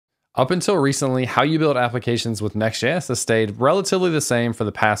Up until recently, how you build applications with Next.js has stayed relatively the same for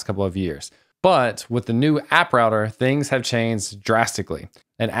the past couple of years. But with the new app router, things have changed drastically.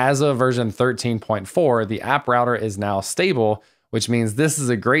 And as of version 13.4, the app router is now stable, which means this is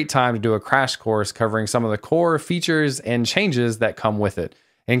a great time to do a crash course covering some of the core features and changes that come with it,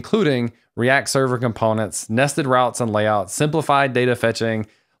 including React server components, nested routes and layouts, simplified data fetching,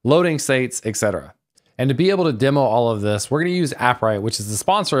 loading states, etc. And to be able to demo all of this, we're going to use Appwrite, which is the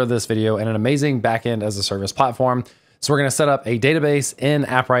sponsor of this video and an amazing backend as a service platform. So we're going to set up a database in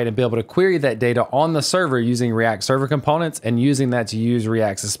Appwrite and be able to query that data on the server using React server components and using that to use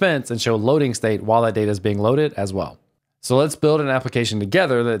React Suspense and show loading state while that data is being loaded as well. So let's build an application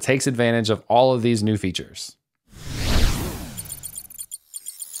together that takes advantage of all of these new features.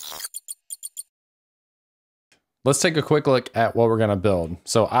 Let's take a quick look at what we're going to build.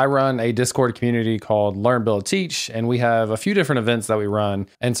 So I run a Discord community called Learn, Build, Teach, and we have a few different events that we run.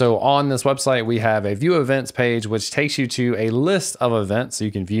 And so on this website, we have a view events page, which takes you to a list of events. So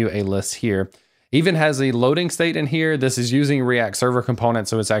you can view a list here. Even has a loading state in here. This is using React server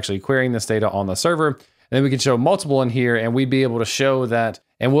components. So it's actually querying this data on the server. And then we can show multiple in here and we'd be able to show that,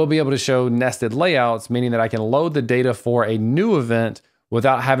 and we'll be able to show nested layouts, meaning that I can load the data for a new event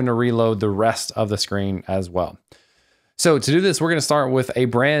without having to reload the rest of the screen as well. So to do this, we're going to start with a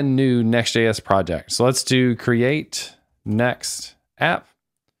brand new Next.js project. So let's do create next app.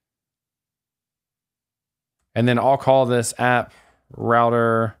 And then I'll call this app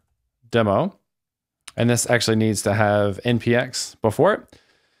router demo. And this actually needs to have npx before it.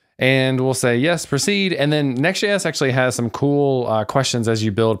 And we'll say, yes, proceed. And then Next.js actually has some cool questions as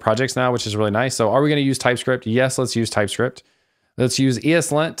you build projects now, which is really nice. So are we going to use TypeScript? Yes, let's use TypeScript. Let's use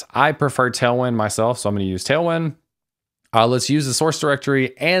ESLint. I prefer Tailwind myself, so I'm going to use Tailwind. Let's use the source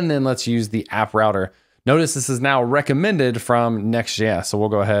directory, and then let's use the app router. Notice this is now recommended from Next.js, so we'll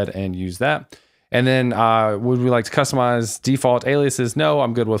go ahead and use that. And then would we like to customize default aliases? No,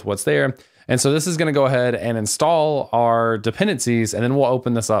 I'm good with what's there. And so this is going to go ahead and install our dependencies, and then we'll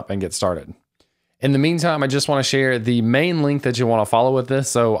open this up and get started. In the meantime, I just want to share the main link that you want to follow with this.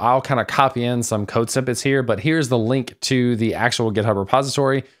 So I'll kind of copy in some code snippets here, but here's the link to the actual GitHub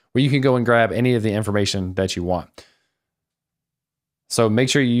repository where you can go and grab any of the information that you want. So make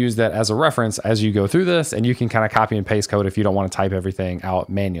sure you use that as a reference as you go through this, and you can kind of copy and paste code if you don't want to type everything out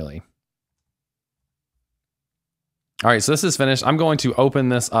manually. All right, so this is finished. I'm going to open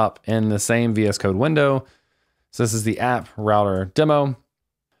this up in the same VS Code window. So this is the app router demo.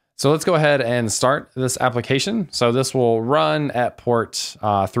 So let's go ahead and start this application. So this will run at port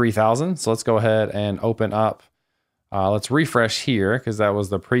 3000. So let's go ahead and open up. Let's refresh here because that was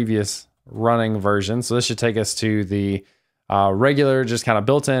the previous running version. So this should take us to the regular, just kind of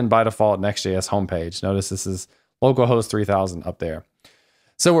built in by default Next.js homepage. Notice this is localhost 3000 up there.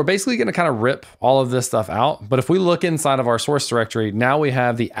 So we're basically going to kind of rip all of this stuff out. But if we look inside of our source directory, now we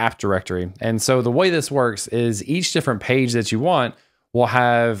have the app directory. And so the way this works is each different page that you want will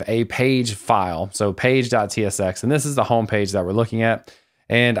have a page file. So page.tsx, and this is the home page that we're looking at.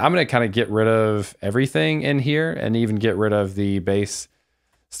 And I'm going to kind of get rid of everything in here and even get rid of the base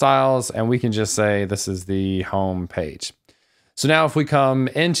styles. And we can just say this is the home page. So now if we come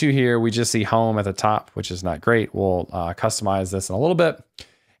into here, we just see home at the top, which is not great. We'll customize this in a little bit.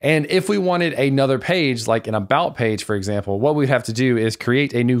 And if we wanted another page, like an about page, for example, what we'd have to do is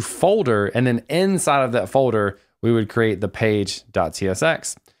create a new folder. And then inside of that folder, we would create the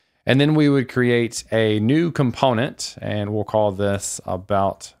page.tsx. And then we would create a new component, and we'll call this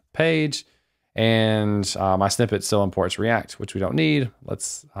about page. And my snippet still imports React, which we don't need.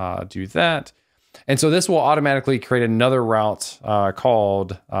 Let's do that. And so this will automatically create another route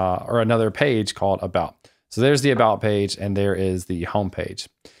called, or another page called about. So there's the about page, and there is the home page.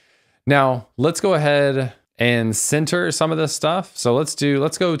 Now let's go ahead and center some of this stuff. So let's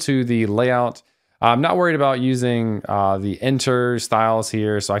go to the layout. I'm not worried about using the enter styles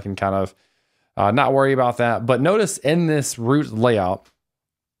here, so I can kind of not worry about that. But notice in this root layout,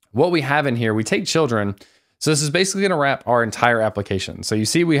 what we have in here, we take children. So this is basically going to wrap our entire application. So you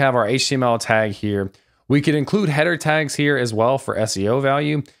see we have our HTML tag here. We could include header tags here as well for SEO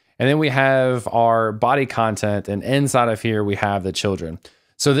value. And then we have our body content, and inside of here, we have the children.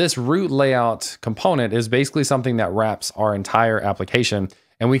 So this root layout component is basically something that wraps our entire application.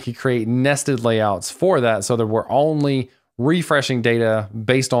 And we could create nested layouts for that so that we're only refreshing data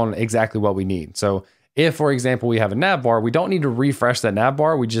based on exactly what we need. So if, for example, we have a nav bar, we don't need to refresh that nav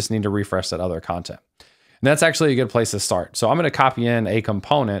bar. We just need to refresh that other content. And that's actually a good place to start. So I'm going to copy in a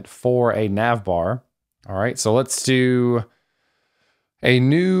component for a nav bar. All right, so let's do a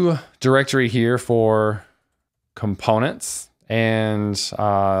new directory here for components. And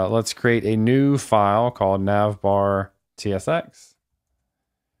let's create a new file called navbar.tsx.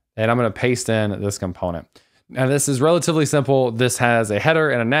 And I'm going to paste in this component. Now this is relatively simple. This has a header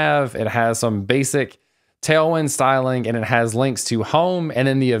and a nav. It has some basic Tailwind styling, and it has links to home and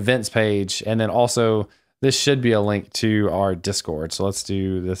then the events page. And then also this should be a link to our Discord. So let's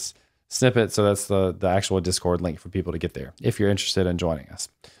do this snippet. So that's the actual Discord link for people to get there if you're interested in joining us.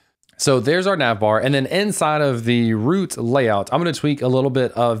 So there's our nav bar. And then inside of the root layout, I'm going to tweak a little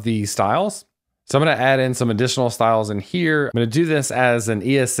bit of the styles. So I'm going to add in some additional styles in here. I'm going to do this as an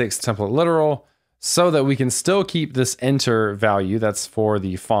ES6 template literal so that we can still keep this enter value. That's for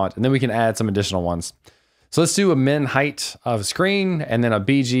the font. And then we can add some additional ones. So let's do a min height of screen and then a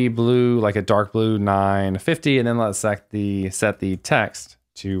BG blue, like a dark blue 950. And then let's set the text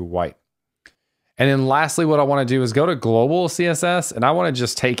to white. And then lastly, what I want to do is go to global CSS, and I want to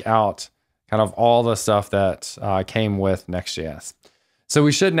just take out kind of all the stuff that came with Next.js. So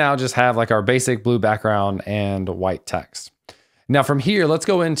we should now just have like our basic blue background and white text. Now from here, let's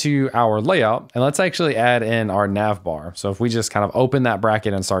go into our layout and let's actually add in our nav bar. So if we just kind of open that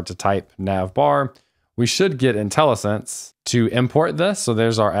bracket and start to type nav bar, we should get IntelliSense to import this. So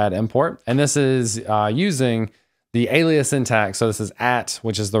there's our add import. And this is using the alias syntax. So this is @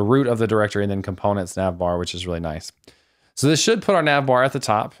 which is the root of the directory, and then components navbar, which is really nice. So this should put our navbar at the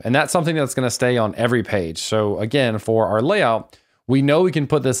top, and that's something that's going to stay on every page. So again, for our layout, we know we can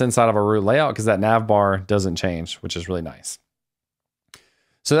put this inside of a root layout because that navbar doesn't change, which is really nice.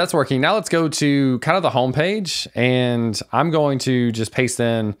 So that's working. Now let's go to kind of the home page, and I'm going to just paste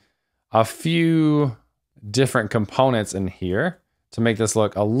in a few different components in here to make this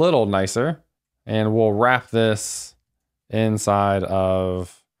look a little nicer. And we'll wrap this inside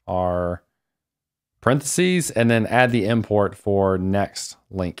of our parentheses and then add the import for next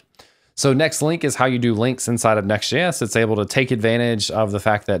link. So next link is how you do links inside of Next.js. It's able to take advantage of the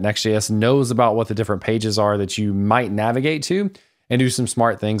fact that Next.js knows about what the different pages are that you might navigate to and do some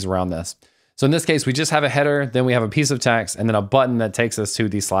smart things around this. So in this case, we just have a header, then we have a piece of text, and then a button that takes us to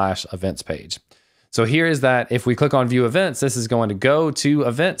the /events page. So here is that if we click on view events, this is going to go to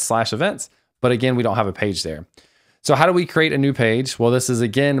events/events. But again, we don't have a page there. So how do we create a new page? Well, this is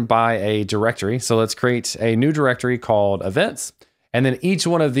again by a directory. So let's create a new directory called events. And then each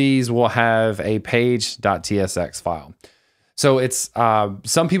one of these will have a page.tsx file. So it's,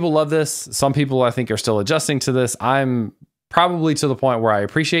 some people love this. Some people I think are still adjusting to this. I'm probably to the point where I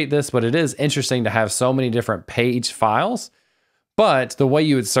appreciate this, but it is interesting to have so many different page files. But the way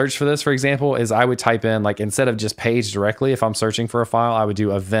you would search for this, for example, is I would type in, like, instead of just page directly, if I'm searching for a file, I would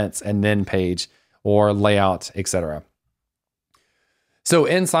do events and then page or layout, etc. So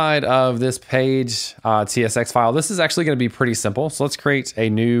inside of this page TSX file, this is actually going to be pretty simple. So let's create a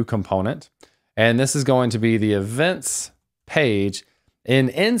new component. And this is going to be the events page. And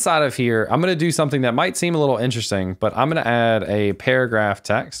inside of here, I'm going to do something that might seem a little interesting, but I'm going to add a paragraph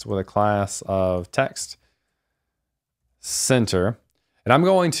text with a class of text center. And I'm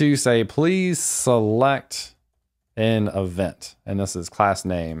going to say, please select an event. And this is class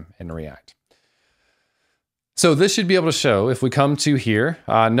name in React. So this should be able to show if we come to here,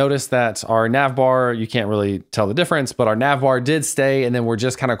 notice that our navbar, you can't really tell the difference, but our navbar did stay. And then we're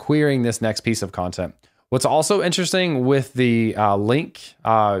just kind of querying this next piece of content. What's also interesting with the link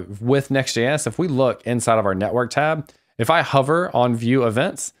with Next.js, if we look inside of our network tab, if I hover on view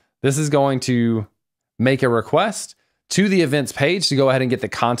events, this is going to make a request to the events page to go ahead and get the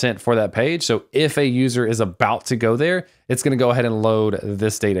content for that page. So if a user is about to go there, it's going to go ahead and load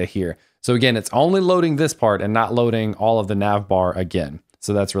this data here. So again, it's only loading this part and not loading all of the nav bar again.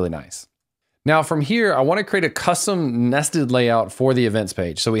 So that's really nice. Now from here, I want to create a custom nested layout for the events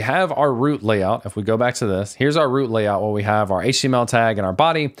page. So we have our root layout. If we go back to this, here's our root layout where we have our HTML tag and our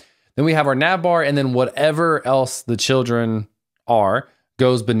body. Then we have our nav bar, and then whatever else the children are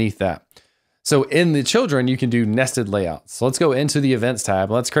goes beneath that. So in the children, you can do nested layouts. So let's go into the events tab.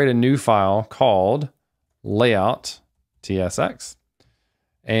 Let's create a new file called layout.tsx.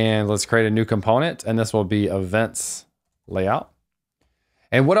 And let's create a new component, and this will be events layout.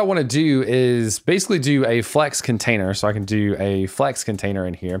 And what I want to do is basically do a flex container. So I can do a flex container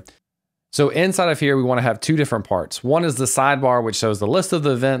in here. So inside of here, we want to have two different parts. One is the sidebar, which shows the list of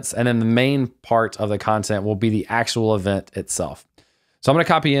the events. And then the main part of the content will be the actual event itself. So I'm going to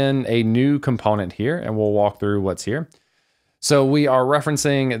copy in a new component here, and we'll walk through what's here. So we are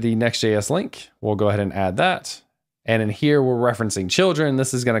referencing the Next.js link. We'll go ahead and add that. And in here, we're referencing children.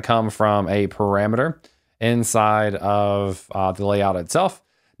 This is going to come from a parameter inside of the layout itself.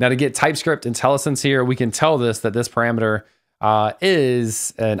 Now to get TypeScript IntelliSense here, we can tell this that this parameter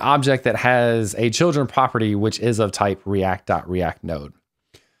is an object that has a children property, which is of type React.React node.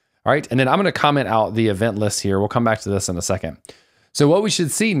 All right, and then I'm going to comment out the event list here. We'll come back to this in a second. So what we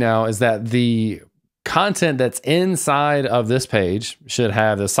should see now is that the content that's inside of this page should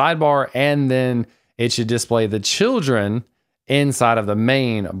have the sidebar, and then it should display the children inside of the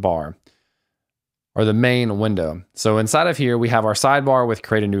main bar or the main window. So inside of here, we have our sidebar with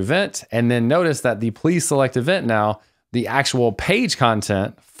create a new event. And then notice that the please select event now, the actual page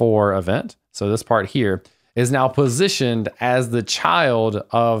content for event, so this part here, is now positioned as the child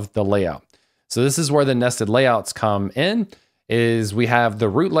of the layout. So this is where the nested layouts come in, is we have the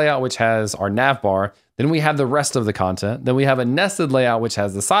root layout, which has our nav bar. Then we have the rest of the content. Then we have a nested layout, which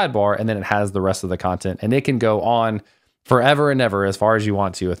has the sidebar, and then it has the rest of the content. And it can go on forever and ever as far as you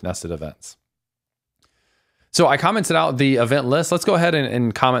want to with nested events. So I commented out the event list. Let's go ahead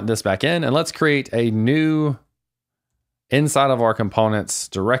and comment this back in, and let's create a new, inside of our components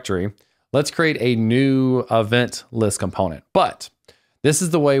directory, let's create a new event list component. But this is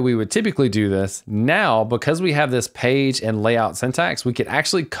the way we would typically do this. Now, because we have this page and layout syntax, we could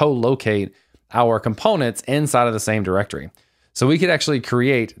actually co-locate our components inside of the same directory. So we could actually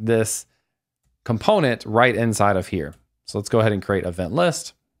create this component right inside of here. So let's go ahead and create event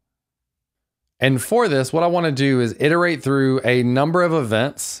list. And for this, what I want to do is iterate through a number of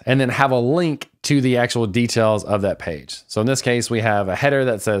events and then have a link to the actual details of that page. So in this case, we have a header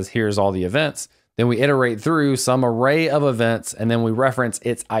that says, here's all the events. Then we iterate through some array of events, and then we reference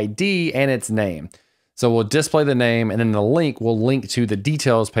its ID and its name. So we'll display the name, and then the link will link to the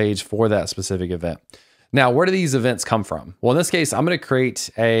details page for that specific event. Now, where do these events come from? Well, in this case, I'm going to create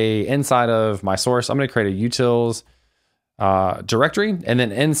inside of my source, I'm going to create a utils directory. And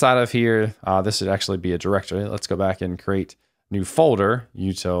then inside of here, this should actually be a directory. Let's go back and create new folder,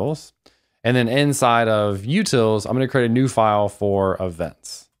 utils. And then inside of utils, I'm going to create a new file for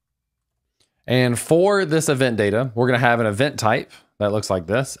events. And for this event data, we're going to have an event type that looks like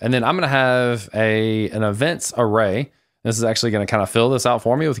this. And then I'm going to have an events array. This is actually going to kind of fill this out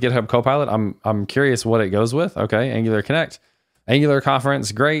for me with GitHub Copilot. I'm curious what it goes with. Okay, Angular Connect, Angular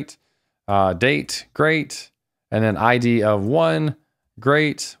Conference, great. Date, great. And then ID of 1,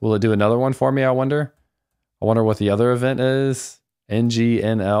 great. Will it do another one for me, I wonder? I wonder what the other event is.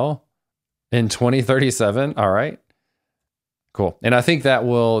 NGNL in 2037. All right. Cool. And I think that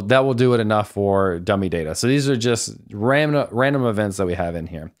will do it enough for dummy data. So these are just random events that we have in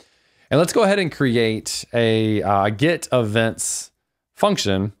here. And let's go ahead and create a get events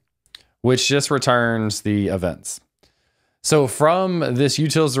function, which just returns the events. So from this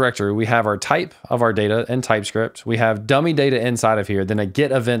utils directory, we have our type of our data in TypeScript. We have dummy data inside of here, then a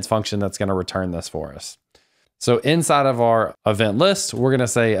get events function that's going to return this for us. So inside of our event list, we're going to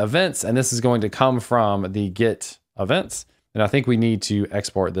say events, and this is going to come from the get events. And I think we need to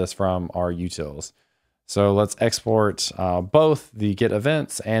export this from our utils. So let's export both the get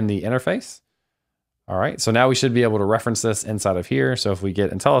events and the interface. All right, so now we should be able to reference this inside of here. So if we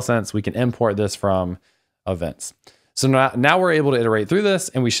get IntelliSense, we can import this from events. So now we're able to iterate through this,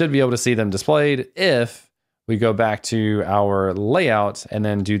 and we should be able to see them displayed if we go back to our layout and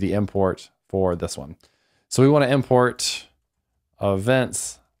then do the import for this one. So we want to import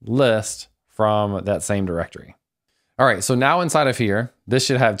events list from that same directory. All right, so now inside of here, this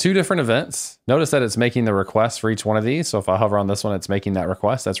should have two different events. Notice that it's making the request for each one of these. So if I hover on this one, it's making that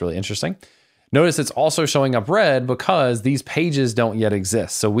request. That's really interesting. Notice it's also showing up red because these pages don't yet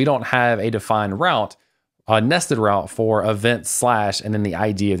exist. So we don't have a defined route, a nested route for event slash and then the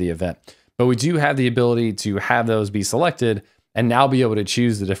ID of the event. But we do have the ability to have those be selected and now be able to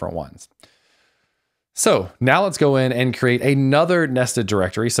choose the different ones. So now let's go in and create another nested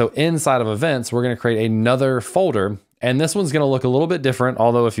directory. So inside of events, we're going to create another folder. And this one's going to look a little bit different.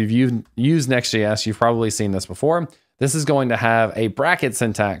 Although if you've used Next.js, you've probably seen this before. This is going to have a bracket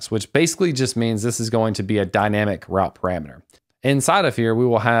syntax, which basically just means this is going to be a dynamic route parameter. Inside of here, we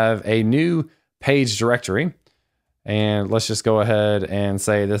will have a new page directory. And let's just go ahead and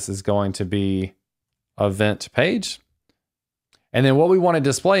say this is going to be event page. And then what we want to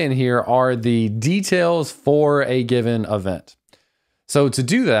display in here are the details for a given event. So to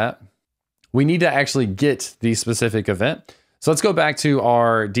do that, we need to actually get the specific event. So let's go back to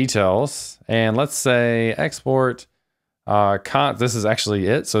our details and let's say export this is actually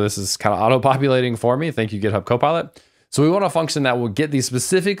it. So this is kind of auto-populating for me. Thank you, GitHub Copilot. So we want a function that will get the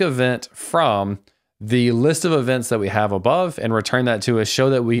specific event from the list of events that we have above and return that to us so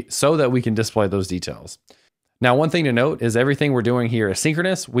that we can display those details. Now, one thing to note is everything we're doing here is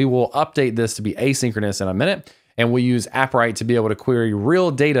synchronous. We will update this to be asynchronous in a minute, and we use Appwrite to be able to query real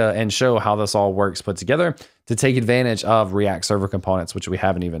data and show how this all works put together to take advantage of React Server components, which we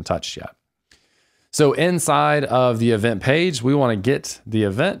haven't even touched yet. So inside of the event page, we want to get the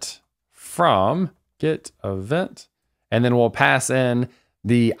event from get event, and then we'll pass in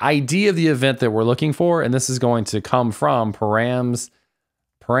the ID of the event that we're looking for. And this is going to come from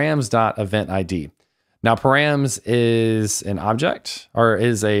params.eventID. Now, params is an object or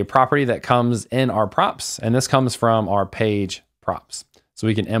is a property that comes in our props. And this comes from our page props. So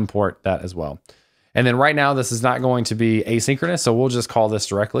we can import that as well. And then right now, this is not going to be asynchronous. So we'll just call this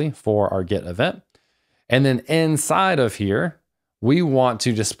directly for our get event. And then inside of here, we want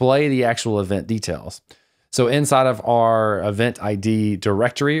to display the actual event details. So inside of our event ID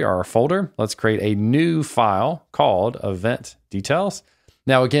directory or our folder, let's create a new file called event details.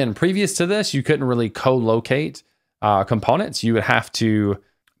 Now, again, previous to this, you couldn't really co-locate components. You would have to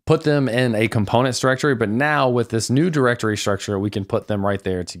put them in a components directory. But now with this new directory structure, we can put them right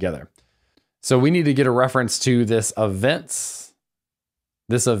there together. So we need to get a reference to this event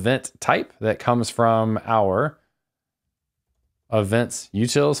type that comes from our events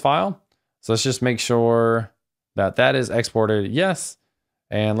utils file. So let's just make sure that that is exported. Yes.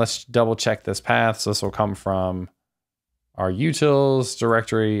 And let's double check this path. So this will come from our utils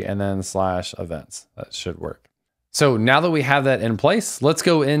directory and then /events. That should work. So now that we have that in place, let's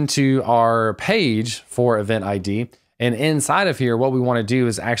go into our page for event ID. And inside of here, what we want to do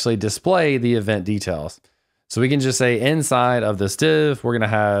is actually display the event details. So we can just say inside of this div, we're going to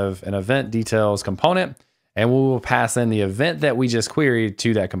have an event details component, and we will pass in the event that we just queried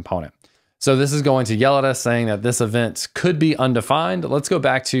to that component. So this is going to yell at us saying that this event could be undefined. Let's go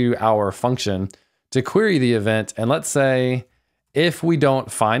back to our function to query the event. And let's say if we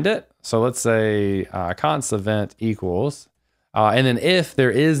don't find it, so let's say const event equals, and then if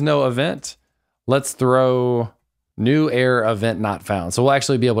there is no event, let's throw new error event not found. So we'll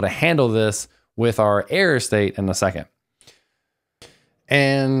actually be able to handle this with our error state in a second.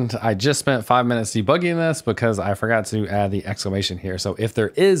 And I just spent 5 minutes debugging this because I forgot to add the exclamation here. So if there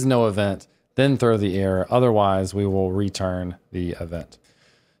is no event, then throw the error. Otherwise, we will return the event.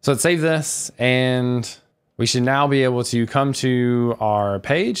 So let's save this, and we should now be able to come to our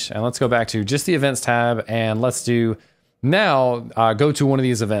page, and let's go back to just the events tab, and let's do now go to one of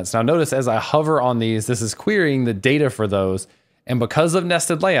these events. Now notice as I hover on these, this is querying the data for those. And because of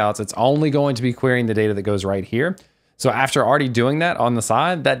nested layouts, it's only going to be querying the data that goes right here. So after already doing that on the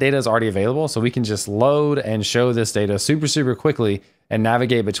side, that data is already available. So we can just load and show this data super quickly and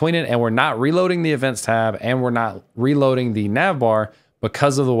navigate between it. And we're not reloading the events tab, and we're not reloading the nav bar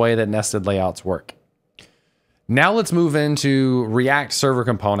because of the way that nested layouts work. Now let's move into React Server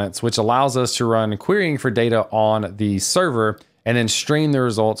components, which allows us to run querying for data on the server and then stream the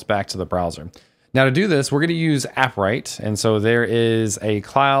results back to the browser. Now to do this, we're going to use Appwrite. And so there is a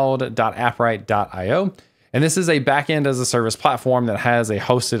cloud.appwrite.io. And this is a backend as a service platform that has a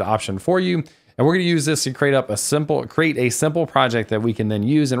hosted option for you. And we're going to use this to create a simple project that we can then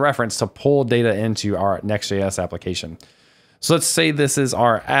use and reference to pull data into our Next.js application. So let's say this is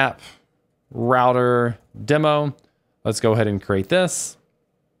our app router demo. Let's go ahead and create this.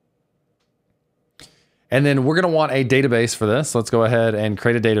 And then we're going to want a database for this. Let's go ahead and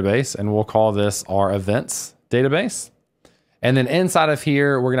create a database, and we'll call this our events database. And then inside of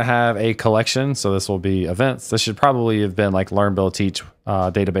here, we're going to have a collection. So this will be events. This should probably have been like learn, build, teach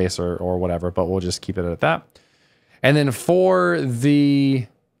database or whatever, but we'll just keep it at that. And then for the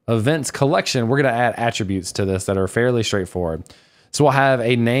events collection, we're going to add attributes to this that are fairly straightforward. So we'll have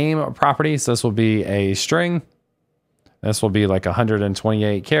a name property. So this will be a string. This will be like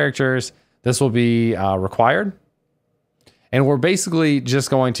 128 characters. This will be required. And we're basically just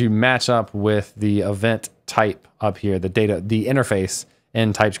going to match up with the event type up here, the interface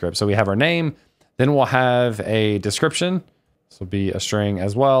in TypeScript. So we have our name, then we'll have a description. This will be a string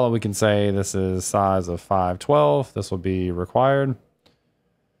as well. And we can say this is size of 512. This will be required.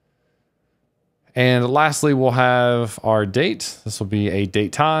 And lastly, we'll have our date. This will be a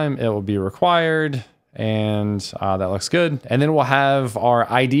date time. It will be required. And that looks good. And then we'll have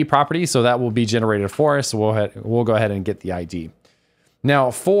our ID property. So that will be generated for us. So we'll go ahead and get the ID.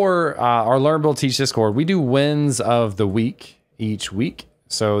 Now for our Learn, Build, Teach Discord, we do wins of the week each week.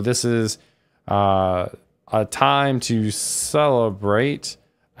 So this is a time to celebrate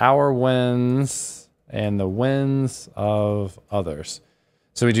our wins and the wins of others.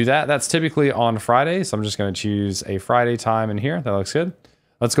 So we do that. That's typically on Friday. So I'm just going to choose a Friday time in here. That looks good.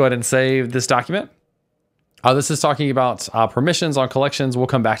 Let's go ahead and save this document. This is talking about permissions on collections. We'll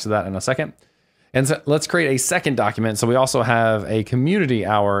come back to that in a second. And so let's create a second document. So we also have a community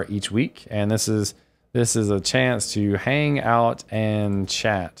hour each week. And this is a chance to hang out and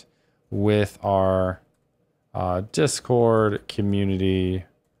chat with our Discord community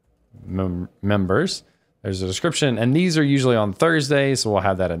members. There's a description, and these are usually on Thursdays, so we'll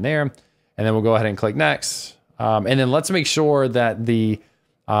have that in there. And then we'll go ahead and click next. And then let's make sure that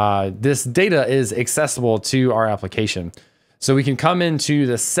this data is accessible to our application. So we can come into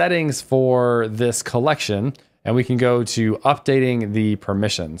the settings for this collection, and we can go to updating the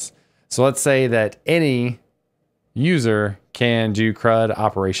permissions. So let's say that any user can do CRUD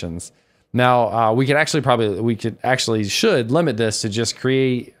operations. Now we should limit this to just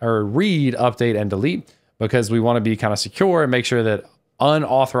create or read, update, and delete, because we want to be kind of secure and make sure that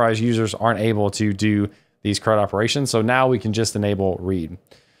unauthorized users aren't able to do these CRUD operations. So now we can just enable read.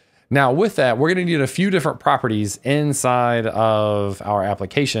 Now with that, we're going to need a few different properties inside of our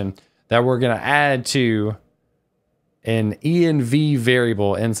application that we're going to add to an env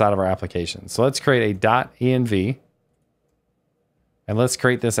variable inside of our application. So let's create a .env, and let's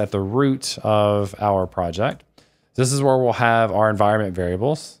create this at the root of our project. This is where we'll have our environment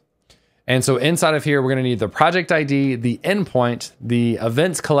variables. And so inside of here, we're going to need the project ID, the endpoint, the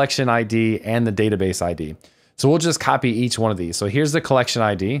events collection ID, and the database ID. So we'll just copy each one of these. So here's the collection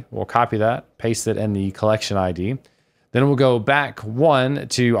ID. We'll copy that, paste it in the collection ID. Then we'll go back one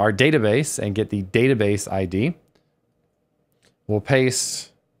to our database and get the database ID. We'll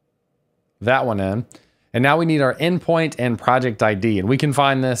paste that one in. And now we need our endpoint and project ID. And we can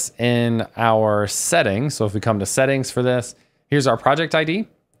find this in our settings. So if we come to settings for this, here's our project ID.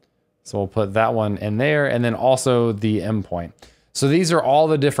 So we'll put that one in there, and then also the endpoint. So these are all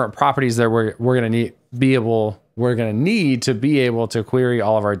the different properties that we're going to need to be able to query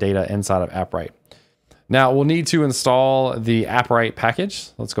all of our data inside of Appwrite. Now we'll need to install the Appwrite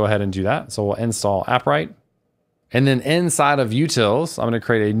package. Let's go ahead and do that. So we'll install Appwrite, and then inside of utils, I'm going to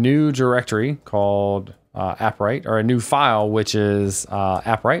create a new directory called Appwrite, or a new file, which is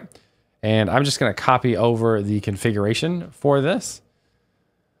Appwrite. And I'm just going to copy over the configuration for this.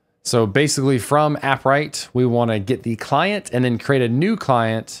 So basically from Appwrite, we want to get the client and then create a new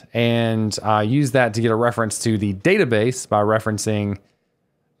client and use that to get a reference to the database by referencing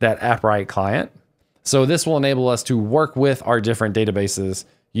that Appwrite client. So this will enable us to work with our different databases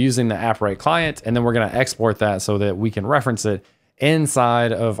using the Appwrite client. And then we're going to export that so that we can reference it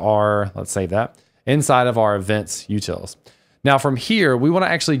inside of our, let's save that, inside of our events utils. Now from here, we want to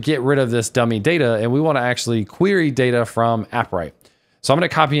actually get rid of this dummy data, and we want to actually query data from Appwrite. So I'm going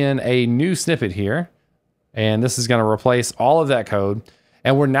to copy in a new snippet here, and this is going to replace all of that code.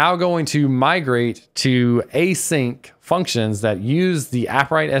 And we're now going to migrate to async functions that use the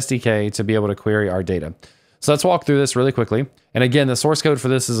Appwrite SDK to be able to query our data. So let's walk through this really quickly. And again, the source code for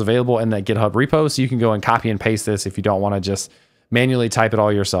this is available in that GitHub repo, so you can go and copy and paste this if you don't want to just manually type it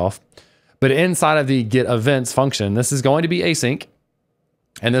all yourself. But inside of the get events function, this is going to be async,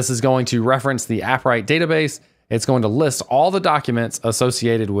 and this is going to reference the Appwrite database. It's going to list all the documents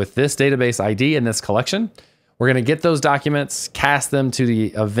associated with this database ID in this collection. We're going to get those documents, cast them to the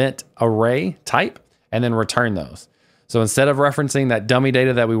event array type, and then return those. So instead of referencing that dummy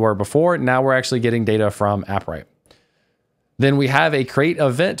data that we were before, now we're actually getting data from Appwrite. Then we have a create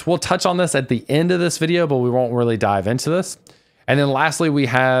event. We'll touch on this at the end of this video, but we won't really dive into this. And then lastly, we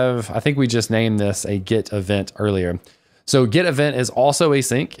have, I think we just named this a get event earlier. So get event is also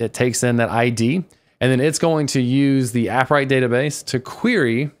async. It takes in that ID, and then it's going to use the Appwrite database to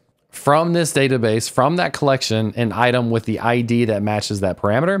query from this database, from that collection, an item with the ID that matches that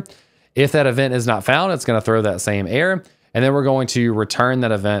parameter. If that event is not found, it's going to throw that same error. And then we're going to return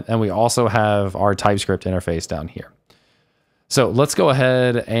that event. And we also have our TypeScript interface down here. So let's go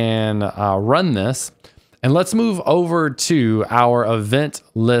ahead and run this. And let's move over to our event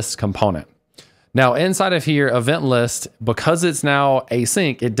list component. Now inside of here, event list, because it's now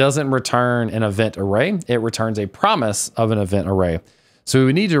async, it doesn't return an event array. It returns a promise of an event array. So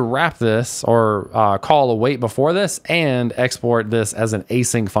we need to wrap this or call await before this and export this as an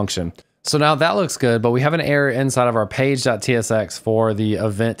async function. So now that looks good, but we have an error inside of our page.tsx for the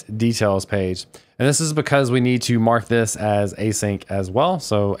event details page. And this is because we need to mark this as async as well.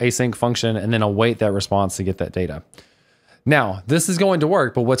 So async function and then await that response to get that data. Now, this is going to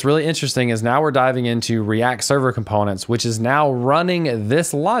work, but what's really interesting is now we're diving into React server components, which is now running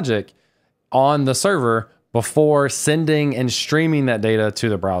this logic on the server before sending and streaming that data to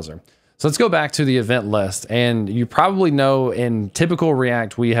the browser. So let's go back to the event list. And you probably know in typical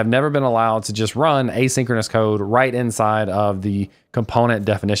React, we have never been allowed to just run asynchronous code right inside of the component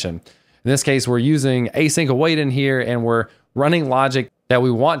definition. In this case, we're using async await in here, and we're running logic that we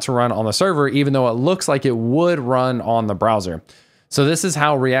want to run on the server, even though it looks like it would run on the browser. So this is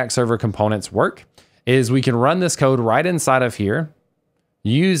how React server components work, is we can run this code right inside of here,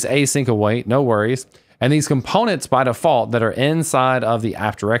 use async await, no worries. And these components by default that are inside of the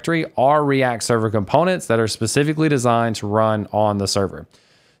app directory are React server components that are specifically designed to run on the server.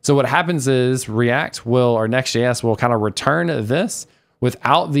 So what happens is React will, or Next.js will kind of return this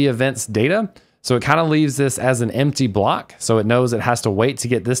without the events data. So it kind of leaves this as an empty block. So it knows it has to wait to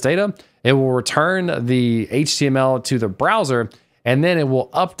get this data. It will return the HTML to the browser, and then it will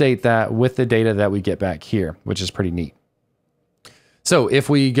update that with the data that we get back here, which is pretty neat. So if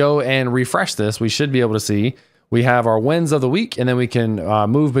we go and refresh this, we should be able to see we have our wins of the week, and then we can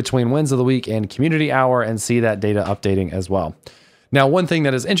move between wins of the week and community hour and see that data updating as well. Now, one thing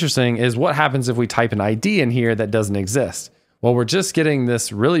that is interesting is what happens if we type an ID in here that doesn't exist. Well, we're just getting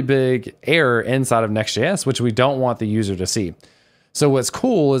this really big error inside of Next.js, which we don't want the user to see. So what's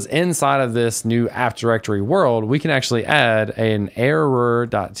cool is inside of this new app directory world, we can actually add an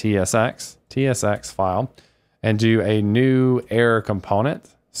error.tsx file and do a new error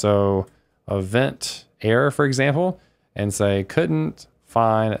component. So event error, for example, and say couldn't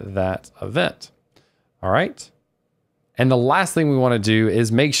find that event. All right. And the last thing we want to do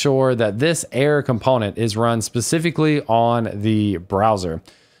is make sure that this error component is run specifically on the browser.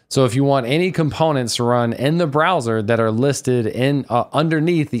 So if you want any components to run in the browser that are listed in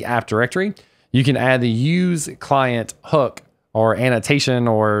underneath the app directory, you can add the use client hook or annotation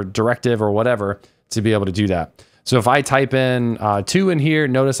or directive or whatever to be able to do that. So if I type in 2 in here,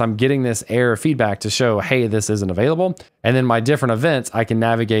 notice I'm getting this error feedback to show, hey, this isn't available. And then my different events I can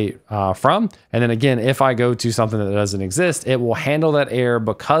navigate from. And then again, if I go to something that doesn't exist, it will handle that error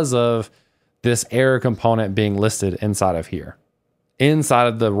because of this error component being listed inside of here, inside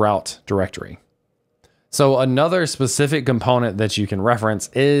of the route directory. So another specific component that you can reference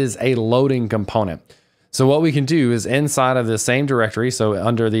is a loading component. So what we can do is inside of the same directory, so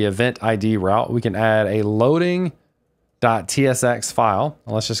under the event ID route, we can add a loading.tsx file.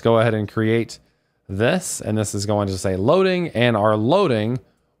 Let's just go ahead and create this. And this is going to say loading, and our loading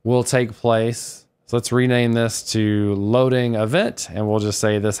will take place. So let's rename this to loading event, and we'll just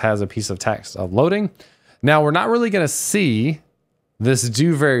say this has a piece of text of loading. Now we're not really going to see this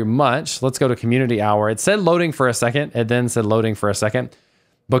do very much. Let's go to community hour. It said loading for a second. It then said loading for a second.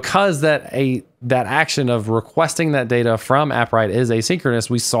 Because that action of requesting that data from Appwrite is asynchronous,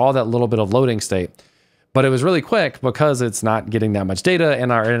 we saw that little bit of loading state. But it was really quick because it's not getting that much data and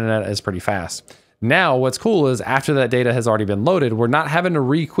our internet is pretty fast. Now, what's cool is after that data has already been loaded, we're not having to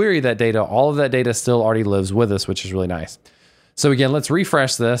re-query that data. All of that data still already lives with us, which is really nice. So again, let's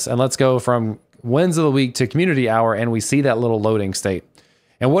refresh this and let's go from wins of the week to community hour, and we see that little loading state.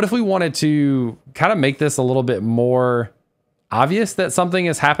 And what if we wanted to kind of make this a little bit more obvious that something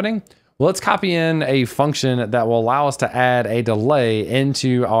is happening? Well, let's copy in a function that will allow us to add a delay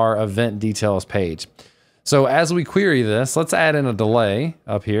into our event details page. So as we query this, let's add in a delay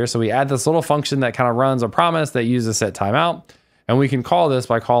up here. So we add this little function that kind of runs a promise that uses set timeout. And we can call this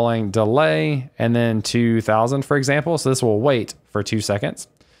by calling delay and then 2000, for example. So this will wait for 2 seconds.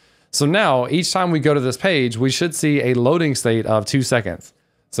 So now each time we go to this page, we should see a loading state of 2 seconds.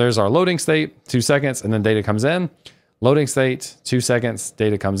 So there's our loading state, 2 seconds, and then data comes in. Loading state, 2 seconds,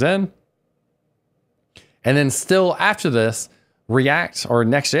 data comes in. And then still after this, React, or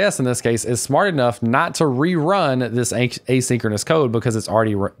Next.js in this case, is smart enough not to rerun this asynchronous code because it's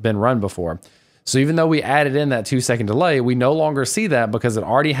already been run before. So even though we added in that 2 second delay, we no longer see that because it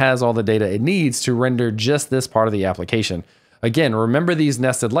already has all the data it needs to render just this part of the application. Again, remember these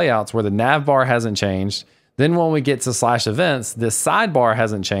nested layouts where the nav bar hasn't changed. Then when we get to /events, this sidebar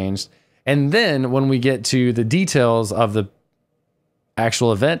hasn't changed. And then when we get to the details of the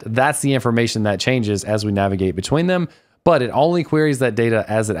actual event, that's the information that changes as we navigate between them, but it only queries that data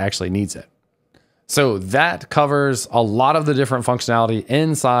as it actually needs it. So that covers a lot of the different functionality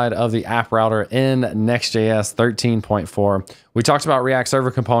inside of the app router in Next.js 13.4. We talked about React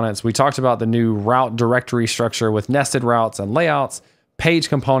server components. We talked about the new route directory structure with nested routes and layouts, page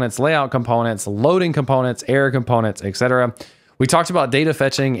components, layout components, loading components, error components, etc. We talked about data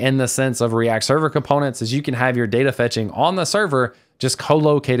fetching in the sense of React server components, as you can have your data fetching on the server just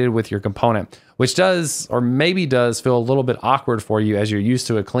co-located with your component, which does, or maybe does, feel a little bit awkward for you as you're used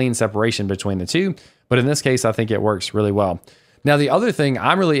to a clean separation between the two. But in this case, I think it works really well. Now, the other thing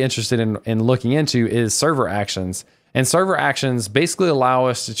I'm really interested in looking into is server actions. And server actions basically allow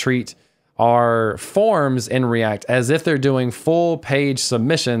us to treat our forms in React as if they're doing full page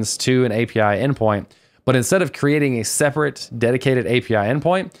submissions to an API endpoint. But instead of creating a separate dedicated API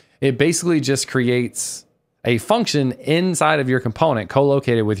endpoint, it basically just creates a function inside of your component,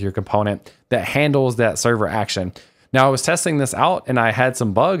 co-located with your component, that handles that server action. Now I was testing this out and I had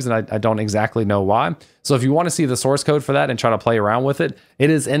some bugs and I don't exactly know why. So if you want to see the source code for that and try to play around with it, it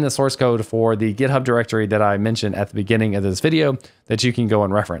is in the source code for the GitHub directory that I mentioned at the beginning of this video that you can go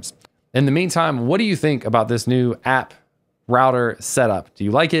and reference. In the meantime, what do you think about this new app router setup? Do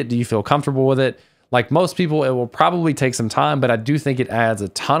you like it? Do you feel comfortable with it? Like most people, it will probably take some time, but I do think it adds a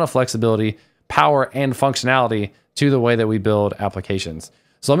ton of flexibility, power, and functionality to the way that we build applications.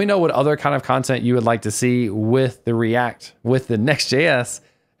 So let me know what other kind of content you would like to see with the Next.js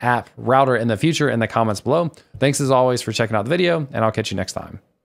app router in the future in the comments below. Thanks as always for checking out the video, and I'll catch you next time.